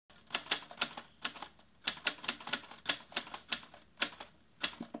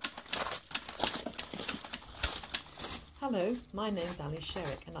Hello, my name's Ally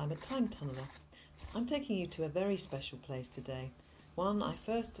Sherrick and I'm a time tunneler. I'm taking you to a very special place today, one I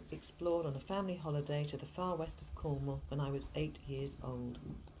first explored on a family holiday to the far west of Cornwall when I was 8 years old.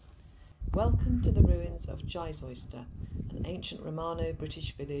 Welcome to the ruins of Chysauster, an ancient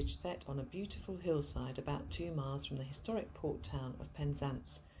Romano-British village set on a beautiful hillside about 2 miles from the historic port town of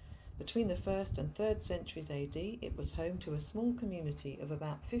Penzance. Between the 1st and 3rd centuries AD, it was home to a small community of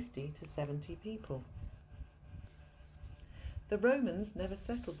about 50 to 70 people. The Romans never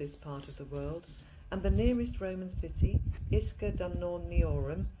settled this part of the world, and the nearest Roman city, Isca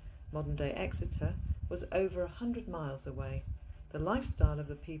Dumnorniorum, modern-day Exeter, was over 100 miles away. The lifestyle of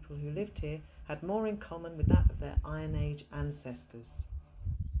the people who lived here had more in common with that of their Iron Age ancestors.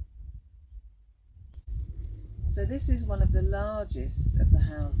 So this is one of the largest of the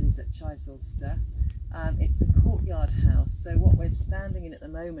houses at Chysauster. It's a courtyard house, so what we're standing in at the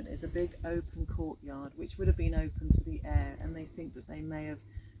moment is a big open courtyard which would have been open to the air, and they think that they may have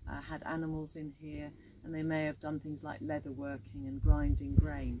had animals in here, and they may have done things like leather working and grinding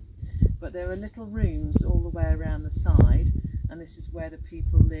grain. But there are little rooms all the way around the side, and this is where the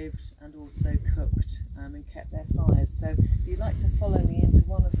people lived and also cooked and kept their fires. So if you'd like to follow me into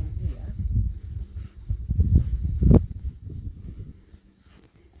one of them here.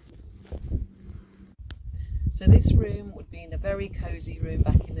 So this room would be in a very cosy room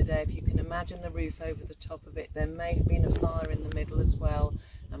back in the day. If you can imagine the roof over the top of it, there may have been a fire in the middle as well,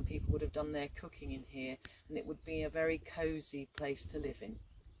 and people would have done their cooking in here, and it would be a very cosy place to live in.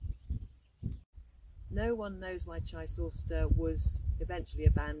 No one knows why Chysauster was eventually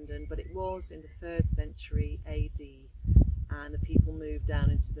abandoned, but it was in the 3rd century AD, and the people moved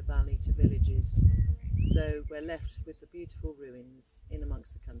down into the valley to villages. So we're left with the beautiful ruins in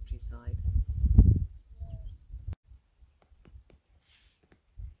amongst the countryside.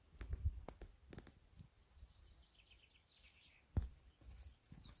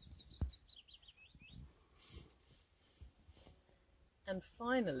 And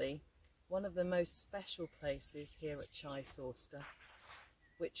finally, one of the most special places here at Chysauster,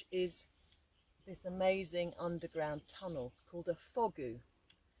 which is this amazing underground tunnel called a fogu,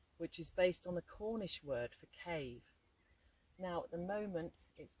 which is based on a Cornish word for cave. Now at the moment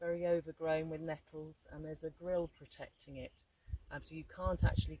it's very overgrown with nettles and there's a grill protecting it, so you can't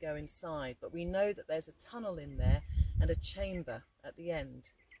actually go inside, but we know that there's a tunnel in there and a chamber at the end.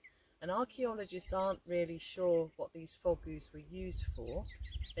 And archaeologists aren't really sure what these fogus were used for.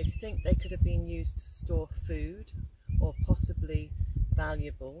 They think they could have been used to store food or possibly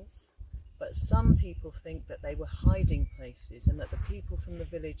valuables, but some people think that they were hiding places and that the people from the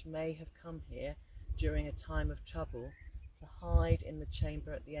village may have come here during a time of trouble to hide in the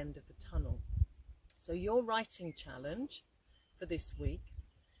chamber at the end of the tunnel. So your writing challenge for this week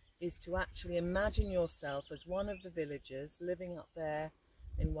is to actually imagine yourself as one of the villagers living up there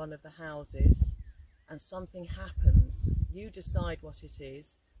in one of the houses, and something happens. You decide what it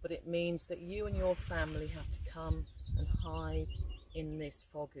is, but it means that you and your family have to come and hide in this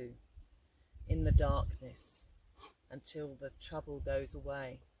fogu, in the darkness, until the trouble goes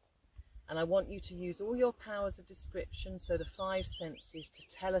away. And I want you to use all your powers of description, so the 5 senses, to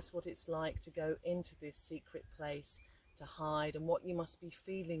tell us what it's like to go into this secret place, to hide, and what you must be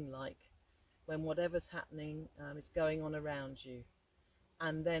feeling like when whatever's happening is going on around you.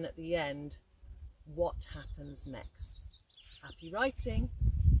 And then at the end, what happens next. Happy writing!